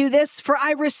when we do this. For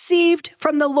I received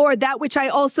from the Lord that which I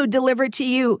also delivered to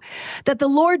you, that the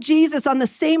Lord Jesus, on the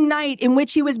same night in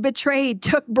which he was betrayed,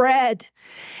 took bread.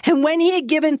 And when he had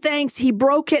given thanks, he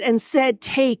broke it and said,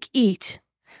 "Take, eat.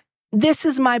 This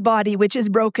is my body, which is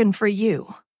broken for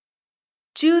you.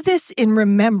 Do this in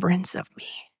remembrance of me.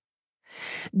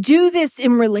 Do this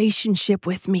in relationship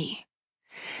with me.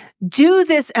 Do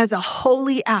this as a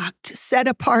holy act set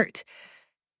apart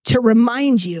to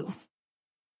remind you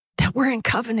that we're in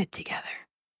covenant together."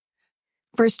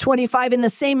 Verse 25, in the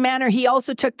same manner, he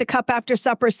also took the cup after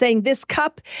supper, saying, "This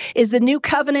cup is the new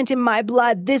covenant in my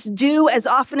blood. This do as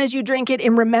often as you drink it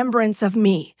in remembrance of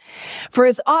me. For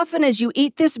as often as you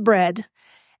eat this bread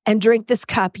and drink this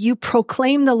cup, you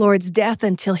proclaim the Lord's death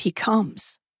until he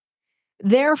comes.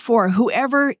 Therefore,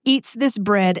 whoever eats this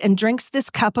bread and drinks this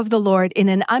cup of the Lord in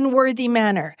an unworthy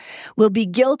manner will be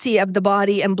guilty of the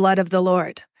body and blood of the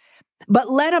Lord.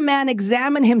 But let a man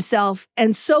examine himself,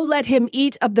 and so let him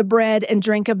eat of the bread and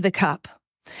drink of the cup.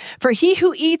 For he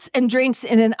who eats and drinks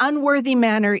in an unworthy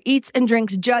manner eats and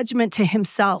drinks judgment to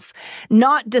himself,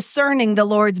 not discerning the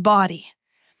Lord's body.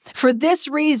 For this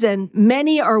reason,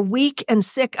 many are weak and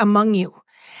sick among you,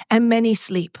 and many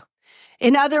sleep."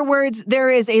 In other words,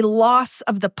 there is a loss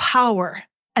of the power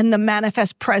and the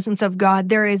manifest presence of God.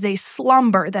 There is a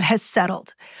slumber that has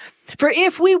settled. For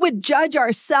if we would judge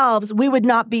ourselves, we would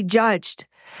not be judged.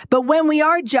 But when we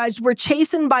are judged, we're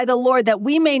chastened by the Lord, that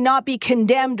we may not be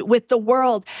condemned with the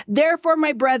world. Therefore,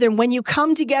 my brethren, when you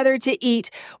come together to eat,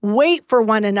 wait for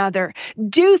one another.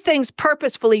 Do things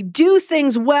purposefully. Do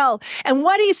things well. And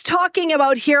what he's talking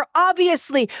about here,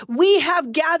 obviously, we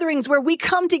have gatherings where we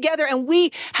come together and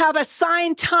we have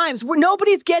assigned times where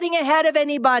nobody's getting ahead of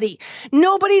anybody.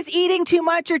 Nobody's eating too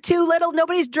much or too little.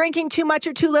 Nobody's drinking too much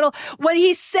or too little. What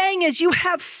he's saying is you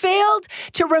have failed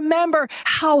to remember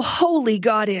how holy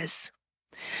God is.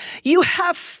 You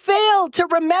have failed to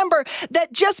remember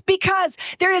that just because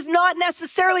there is not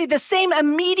necessarily the same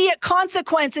immediate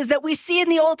consequences that we see in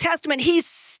the Old Testament, he's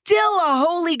still a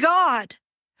holy God.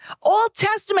 Old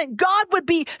Testament, God would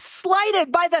be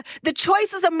slighted by the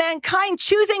choices of mankind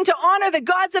choosing to honor the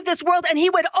gods of this world, and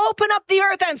he would open up the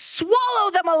earth and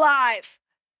swallow them alive.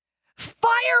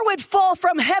 Fire would fall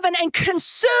from heaven and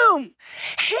consume.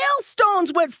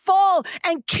 Hailstones would fall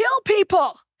and kill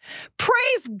people.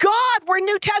 Praise God, we're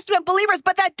New Testament believers,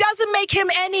 but that doesn't make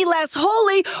him any less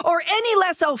holy or any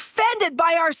less offended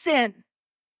by our sin.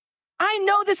 I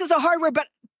know this is a hard word, but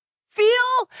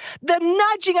feel the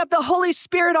nudging of the Holy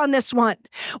Spirit on this one.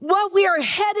 What we are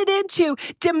headed into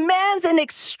demands an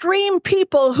extreme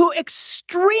people who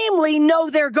extremely know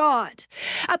their God.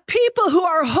 A people who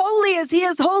are holy as he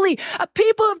is holy. A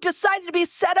people who have decided to be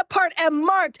set apart and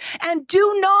marked and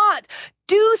do not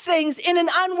do things in an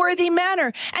unworthy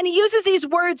manner. And he uses these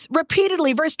words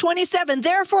repeatedly. Verse 27,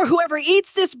 therefore, whoever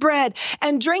eats this bread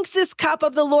and drinks this cup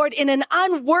of the Lord in an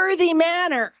unworthy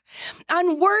manner.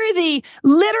 Unworthy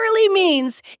literally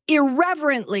means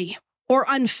irreverently or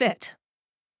unfit.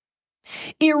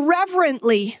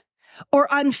 Irreverently or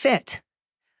unfit.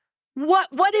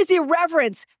 What is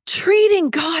irreverence?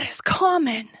 Treating God as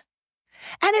common.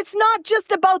 And it's not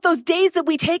just about those days that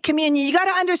we take communion. You got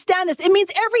to understand this. It means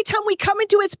every time we come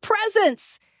into his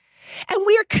presence and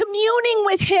we are communing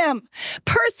with him,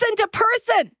 person to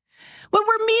person, when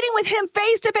we're meeting with him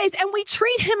face to face and we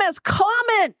treat him as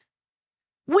common,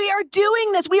 we are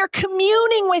doing this. We are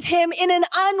communing with him in an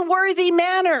unworthy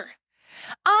manner.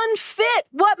 Unfit.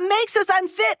 What makes us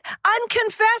unfit?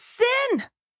 Unconfessed sin.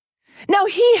 Now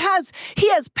he has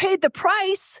paid the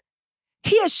price.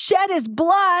 He has shed his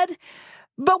blood.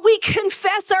 But we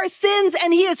confess our sins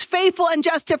and he is faithful and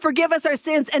just to forgive us our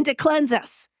sins and to cleanse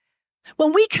us.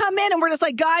 When we come in and we're just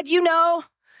like, God, you know,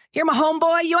 you're my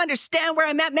homeboy. You understand where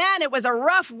I'm at. Man, it was a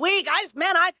rough week.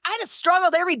 I just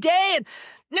struggled every day and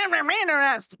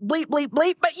bleep, bleep,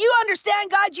 bleep. But you understand,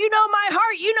 God, you know my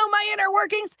heart. You know my inner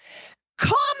workings.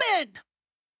 Common.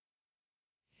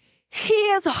 He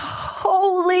is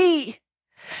holy.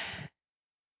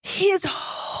 He is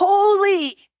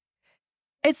holy.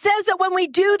 It says that when we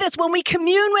do this, when we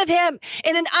commune with him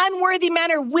in an unworthy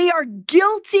manner, we are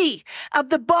guilty of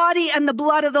the body and the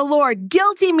blood of the Lord.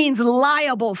 Guilty means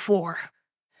liable for.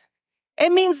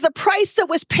 It means the price that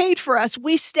was paid for us,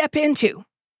 we step into.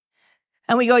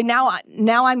 And we go, now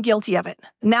I'm guilty of it.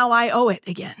 Now I owe it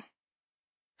again.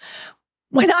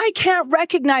 When I can't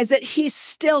recognize that he's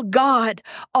still God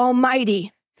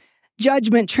Almighty,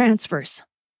 judgment transfers.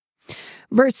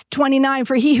 Verse 29,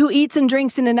 for he who eats and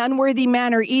drinks in an unworthy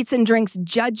manner eats and drinks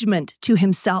judgment to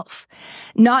himself,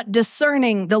 not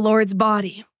discerning the Lord's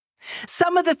body.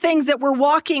 Some of the things that we're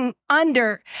walking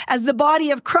under as the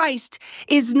body of Christ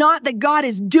is not that God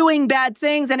is doing bad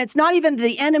things, and it's not even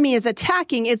the enemy is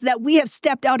attacking, it's that we have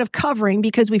stepped out of covering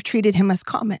because we've treated him as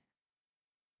common.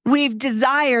 We've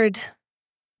desired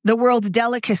the world's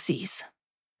delicacies.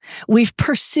 We've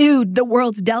pursued the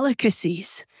world's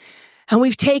delicacies. And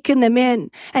we've taken them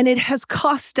in, and it has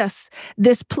cost us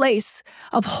this place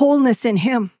of wholeness in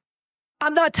him.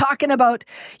 I'm not talking about,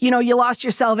 you lost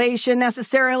your salvation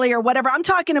necessarily or whatever. I'm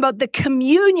talking about the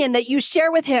communion that you share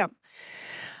with him.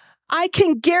 I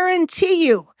can guarantee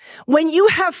you, when you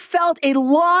have felt a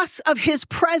loss of his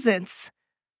presence,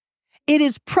 it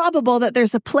is probable that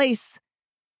there's a place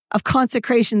of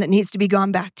consecration that needs to be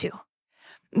gone back to.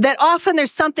 That often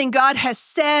there's something God has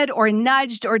said or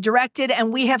nudged or directed,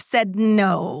 and we have said,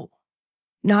 no,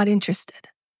 not interested.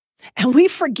 And we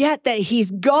forget that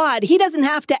he's God. He doesn't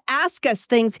have to ask us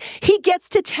things. He gets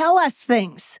to tell us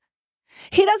things.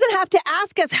 He doesn't have to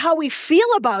ask us how we feel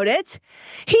about it.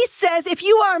 He says, if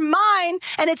you are mine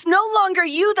and it's no longer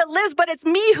you that lives, but it's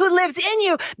me who lives in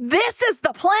you, this is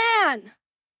the plan.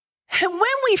 And when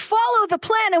we follow the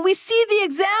plan and we see the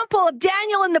example of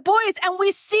Daniel and the boys and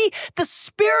we see the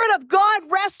Spirit of God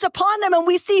rest upon them and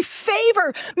we see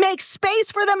favor make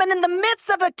space for them, and in the midst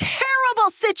of a terrible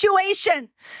situation,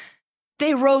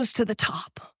 they rose to the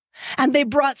top and they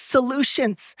brought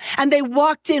solutions and they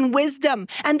walked in wisdom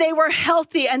and they were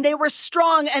healthy and they were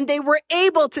strong and they were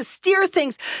able to steer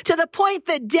things to the point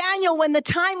that Daniel, when the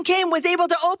time came, was able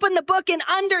to open the book and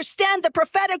understand the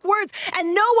prophetic words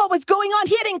and know what was going on.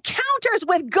 He had encounters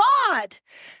with God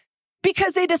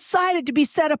because they decided to be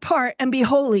set apart and be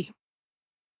holy.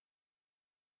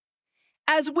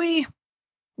 As we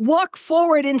walk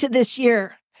forward into this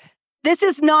year, this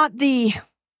is not the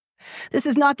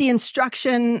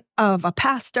instruction of a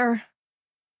pastor.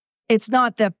 It's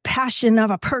not the passion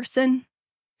of a person.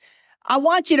 I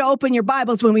want you to open your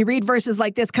Bibles when we read verses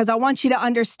like this because I want you to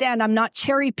understand I'm not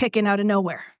cherry picking out of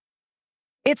nowhere.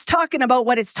 It's talking about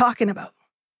what it's talking about.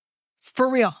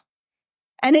 For real.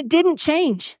 And it didn't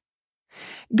change.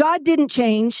 God didn't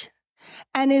change,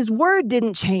 and his word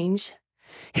didn't change.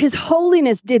 His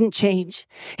holiness didn't change.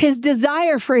 His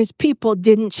desire for his people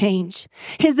didn't change.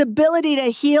 His ability to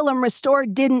heal and restore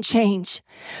didn't change.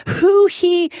 Who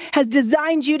he has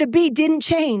designed you to be didn't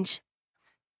change.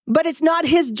 But it's not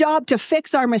his job to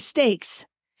fix our mistakes.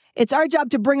 It's our job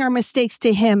to bring our mistakes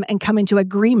to him and come into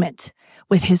agreement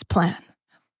with his plan.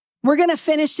 We're going to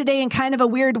finish today in kind of a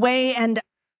weird way. And,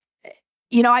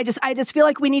 I just feel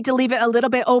like we need to leave it a little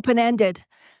bit open-ended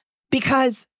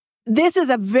because this is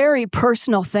a very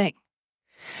personal thing.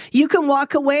 You can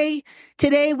walk away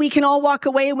today. We can all walk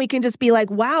away and we can just be like,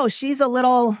 wow, she's a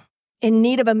little in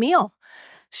need of a meal.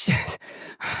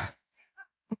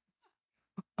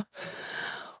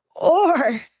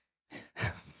 Or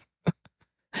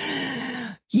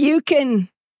you can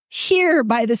hear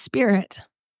by the Spirit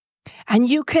and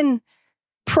you can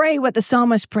pray what the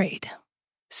psalmist prayed.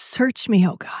 Search me,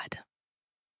 O God,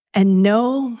 and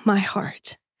know my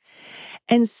heart,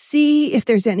 and see if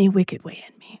there's any wicked way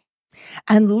in me,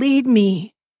 and lead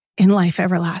me in life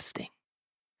everlasting.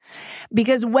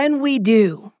 Because when we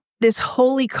do, this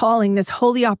holy calling, this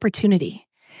holy opportunity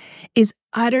is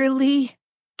utterly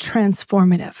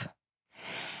transformative.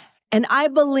 And I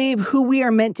believe who we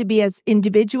are meant to be as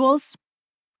individuals,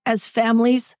 as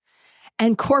families,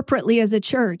 and corporately as a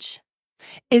church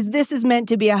is this is meant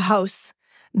to be a house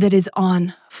that is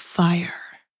on fire.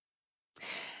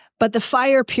 But the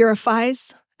fire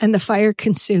purifies and the fire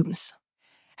consumes.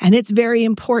 And it's very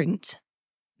important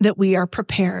that we are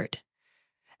prepared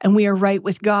and we are right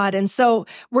with God. And so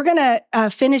we're going to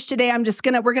finish today.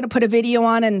 We're going to put a video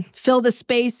on and fill the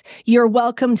space. You're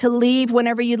welcome to leave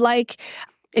whenever you'd like.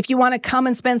 If you want to come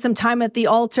and spend some time at the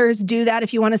altars, do that.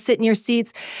 If you want to sit in your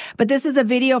seats. But this is a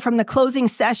video from the closing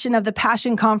session of the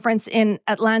Passion Conference in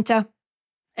Atlanta.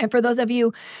 And for those of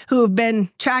you who have been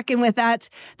tracking with that,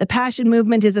 the Passion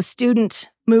Movement is a student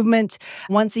movement.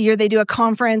 Once a year, they do a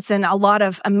conference, and a lot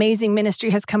of amazing ministry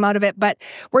has come out of it. But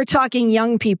we're talking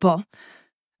young people.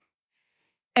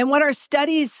 And what our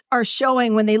studies are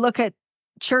showing when they look at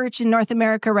church in North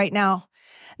America right now,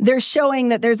 they're showing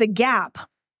that there's a gap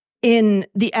in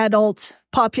the adult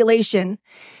population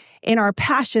in our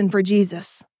passion for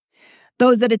Jesus.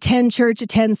 Those that attend church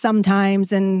attend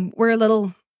sometimes, and we're a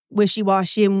little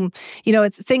wishy-washy, and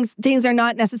it's things are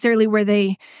not necessarily where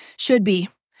they should be.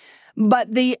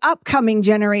 But the upcoming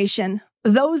generation,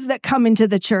 those that come into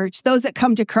the church, those that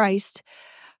come to Christ,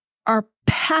 are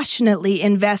passionately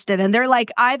invested, and they're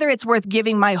like, either it's worth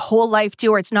giving my whole life to,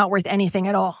 or it's not worth anything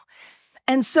at all.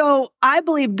 And so I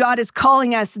believe God is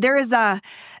calling us. There is a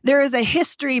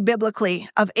history biblically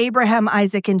of Abraham,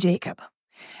 Isaac, and Jacob.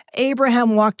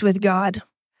 Abraham walked with God.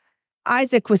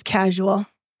 Isaac was casual.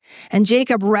 And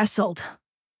Jacob wrestled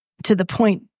to the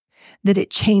point that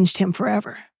it changed him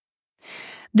forever.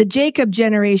 The Jacob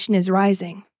generation is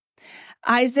rising.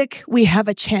 Isaac, we have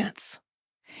a chance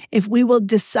if we will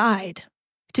decide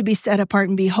to be set apart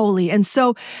and be holy. And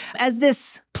so as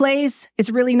this plays, it's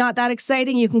really not that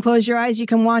exciting. You can close your eyes, you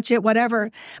can watch it,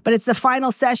 whatever. But it's the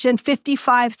final session.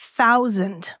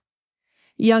 55,000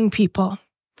 young people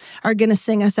are going to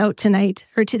sing us out tonight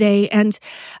or today. And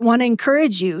I want to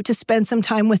encourage you to spend some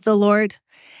time with the Lord.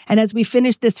 And as we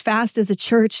finish this fast as a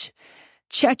church,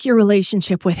 check your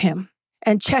relationship with him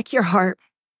and check your heart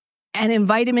and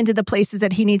invite him into the places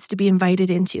that he needs to be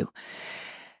invited into.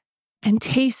 And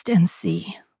taste and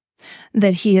see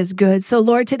that he is good. So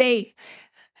Lord, today,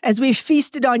 as we've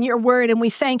feasted on your word, and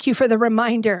we thank you for the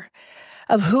reminder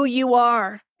of who you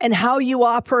are and how you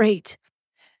operate.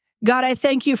 God, I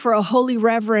thank you for a holy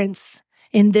reverence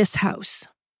in this house.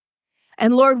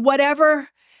 And Lord, whatever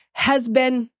has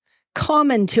been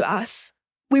common to us,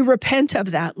 we repent of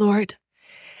that, Lord.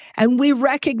 And we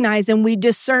recognize and we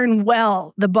discern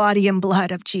well the body and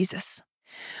blood of Jesus.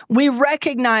 We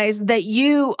recognize that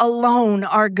you alone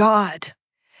are God,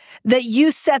 that you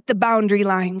set the boundary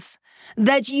lines,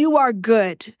 that you are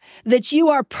good, that you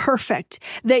are perfect,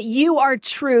 that you are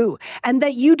true, and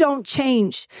that you don't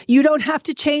change. You don't have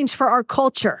to change for our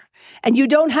culture, and you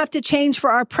don't have to change for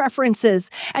our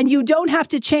preferences, and you don't have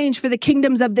to change for the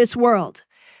kingdoms of this world.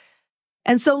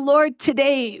 And so, Lord,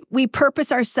 today we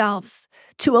purpose ourselves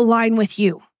to align with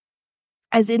you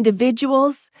as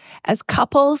individuals, as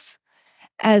couples,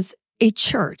 as a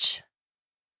church.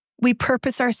 We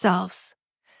purpose ourselves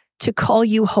to call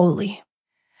you holy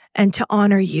and to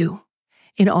honor you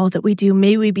in all that we do.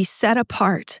 May we be set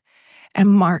apart and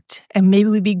marked, and may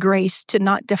we be graced to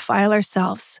not defile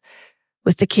ourselves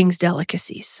with the King's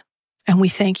delicacies. And we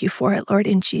thank you for it, Lord,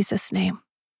 in Jesus' name.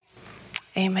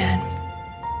 Amen.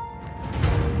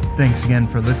 Thanks again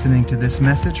for listening to this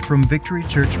message from Victory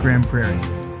Church Grand Prairie.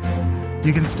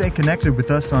 You can stay connected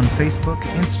with us on Facebook,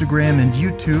 Instagram, and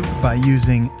YouTube by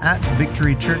using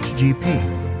 @VictoryChurchGP.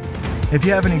 If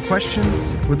you have any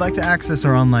questions, would like to access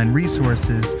our online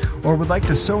resources, or would like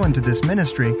to sow into this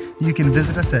ministry, you can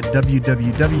visit us at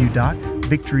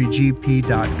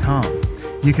www.victorygp.com.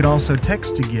 You can also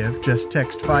text to give. Just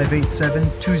text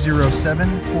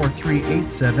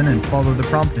 587-207-4387 and follow the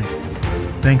prompting.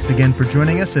 Thanks again for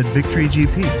joining us at Victory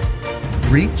GP.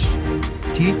 Reach,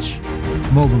 teach,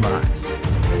 mobilize.